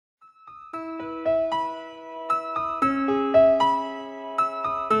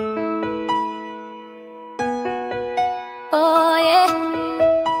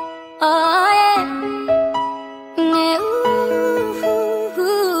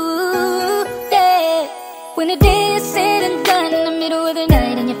When the day is said and done, in the middle of the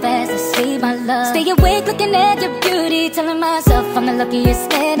night and you're fast asleep, my love. Stay awake looking at your beauty, telling myself I'm the luckiest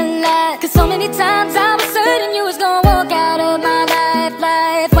man alive. Cause so many times I was certain you was gonna walk out of my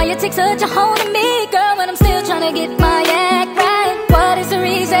life. Why you take such a hold of me, girl, when I'm still trying to get my act right? What is the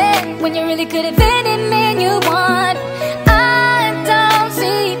reason when you really could have been any man you want? I don't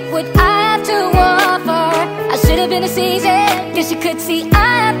see what I have to offer. I should have been a season, guess you could see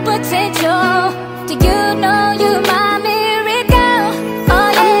I have potential. Do you know you're my miracle? Oh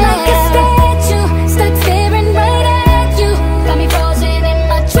yeah. I'm like a statue, stuck staring right at you. Got me frozen in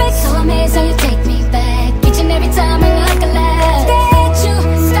my tracks, so amazed how you take me back each and every time I look alive. Statue,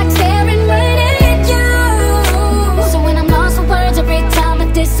 stuck staring right at you. So when I'm lost for words every time I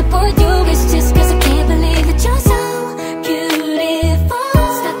disappoint you, it's just cause I can't believe that you're so beautiful.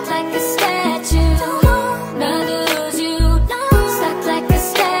 Stuck like a statue, not lose you, stuck like a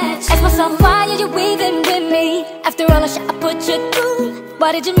statue. Ask myself, why are you even with me? After all the shit I put you through,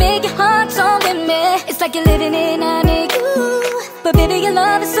 why did you make your heart so with me? It's like you're living in under you. But baby, your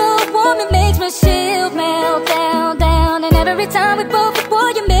love is so warm, it makes my shield melt down. And every time we both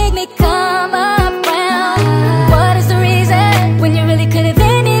before you make me come around. What is the reason when you really could have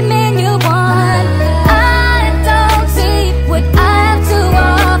been any man you want? I don't see what I have to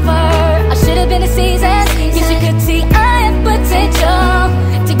offer. I should have been a season, guess you could see I have potential.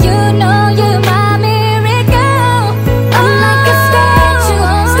 Do you know you're my miracle? I'm like a statue,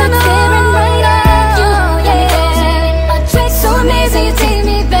 stuck staring right at you. Got me frozen in my tracks, so amazing you take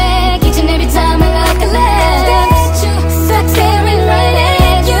me back each and every time I look alive. Stuck staring right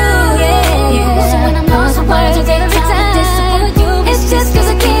at you, yeah. So when I'm lost for words every time I disappoint you, it's just cause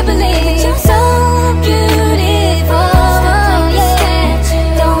I can't believe you're so beautiful. Yeah,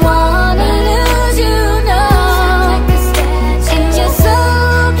 don't wanna lose you, no. And you're so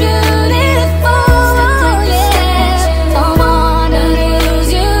beautiful, yeah. Don't wanna lose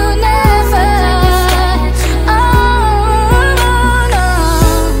you, never. Oh no.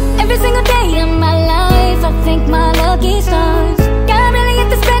 Every single day of my life I thank my lucky stars. God really get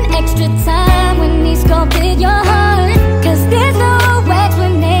to spend extra time when he sculpted your heart. Cause there's no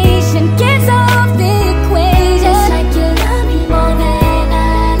explanation, gets off the equation. It's like you love me more than I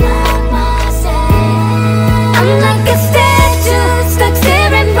love myself. I'm like a statue, stuck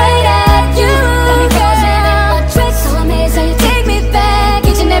staring right at you. Got me frozen in my tracks, so amazed how you take me back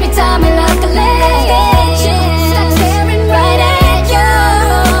each and every time I look alive. Stuck staring right at you.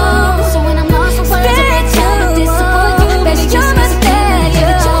 So when I'm lost for words every time I disappoint you, baby, you're my statue.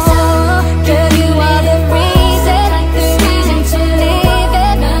 Girl, you are the reason to live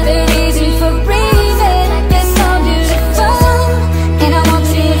it, the reason for breathing. You're so beautiful, and I want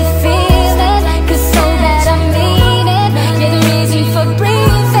you to feel it, cause so that I mean it. You're the reason for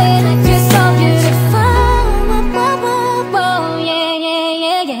breathing. You're so beautiful,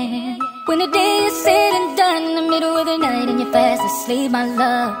 yeah. When the day is said and done, in the middle of the night and you're fast asleep, my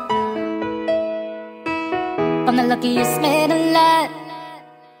love, I'm the luckiest man alive.